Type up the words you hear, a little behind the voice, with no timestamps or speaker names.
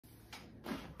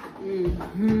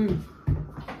Mm-hmm.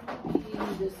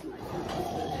 This might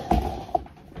be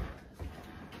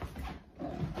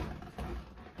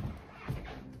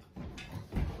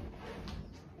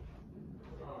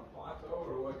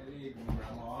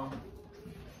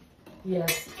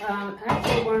Yes,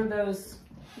 actually one of those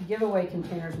giveaway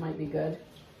containers might be good.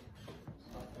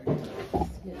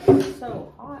 It's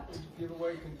so hot.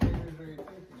 Giveaway containers are you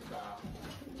thinking about?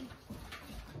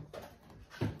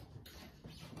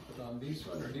 Put on this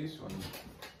one or this one?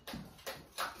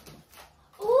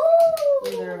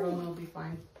 Ooh! Either of them will be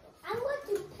fine. I want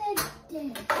to pick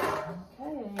this. Okay.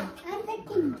 I'm We're picking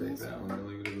gonna take this. that one and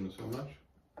leave it in so much.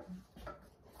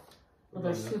 Well,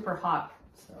 they're super hot,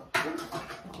 so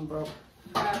I'm broke.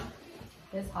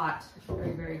 It's hot,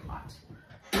 very, very hot.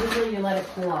 Usually you let it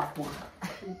cool off more.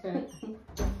 Okay.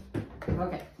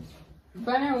 Okay.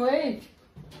 Run away.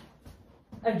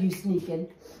 Are you sneaking?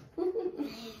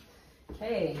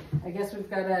 Okay, I guess we've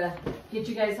got to get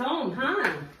you guys home,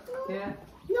 huh? Yeah.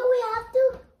 No, we have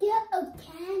to get a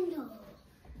candle.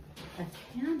 A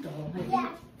candle? Yeah,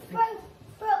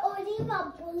 for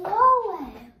Oliva blow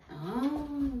it.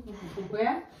 Oh.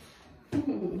 Where? The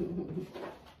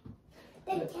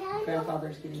candle.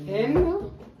 Grandfather's getting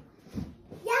Candle?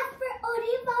 Yeah, for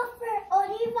Oliva.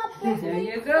 There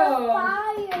you go.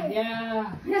 Fire.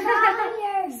 Yeah.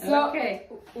 Fire. So, Okay.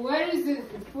 what is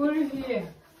it? Put it here.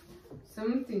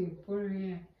 Something. Put it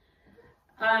here.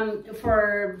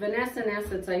 For Vanessa and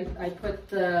Essence, I put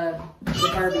the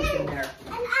Barbies in there.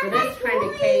 For this kind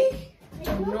of cake,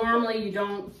 normally you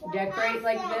don't decorate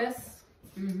like this.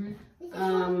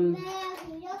 Mm-hmm.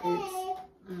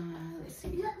 Let's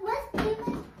see.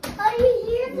 How do you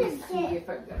hear Let me this? see if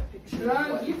I've got a picture.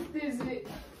 No, give this it.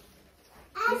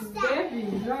 It's baby,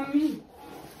 not me.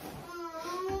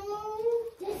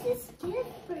 This is gift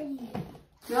for you.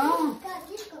 No, Got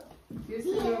this. this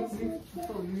is not gift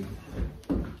for me.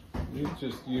 It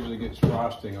just usually gets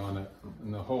frosting on it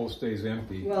and the hole stays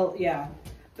empty. Well, yeah,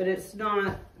 but it's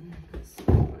not. Let's see,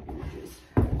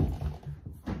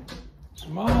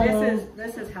 Small.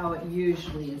 this is how it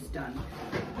usually is done.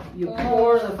 You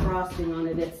pour the frosting on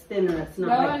it. It's thinner. It's not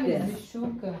That like one this. is the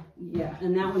sugar. Yeah,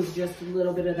 and that one's just a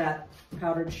little bit of that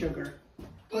powdered sugar.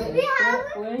 Did we have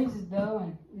Where is that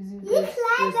one? Is it this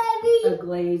A baby?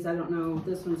 glaze. I don't know.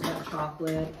 This one's got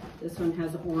chocolate. This one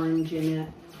has orange in it.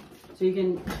 So you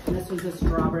can. This one's a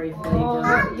strawberry flavor.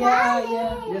 Oh,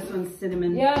 yeah. This one's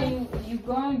cinnamon. Yeah, you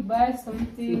go and buy something.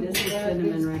 See, this is at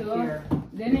cinnamon the right store. here.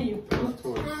 Then you put.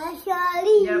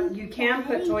 Actually. Yep, you can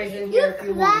put toys in here if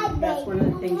you want. That's one of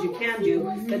the things you can do.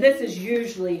 But this is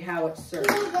usually how it's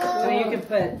served. So you can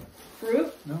put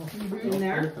fruit No. in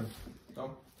there.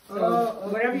 Don't. So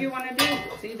whatever you want to do.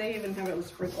 See, they even have it with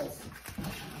sprinkles.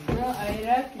 No, I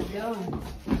like it that one.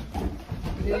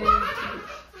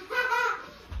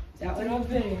 That one?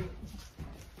 Strawberry.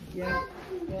 Yeah.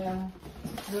 Yeah.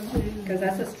 Because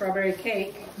that's a strawberry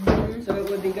cake. So it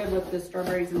would be good with the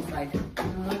strawberries inside.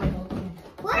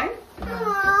 What?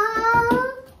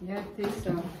 Yeah, I think so.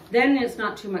 So then it's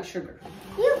not too much sugar.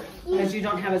 Because you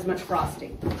don't have as much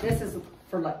frosting. This is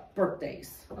for like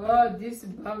birthdays. Oh, this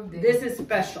birthday. This is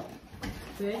special.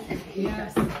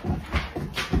 Yes.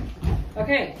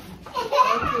 Okay.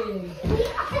 Okay.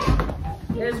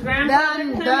 There's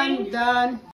grandfather coming.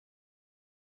 Done.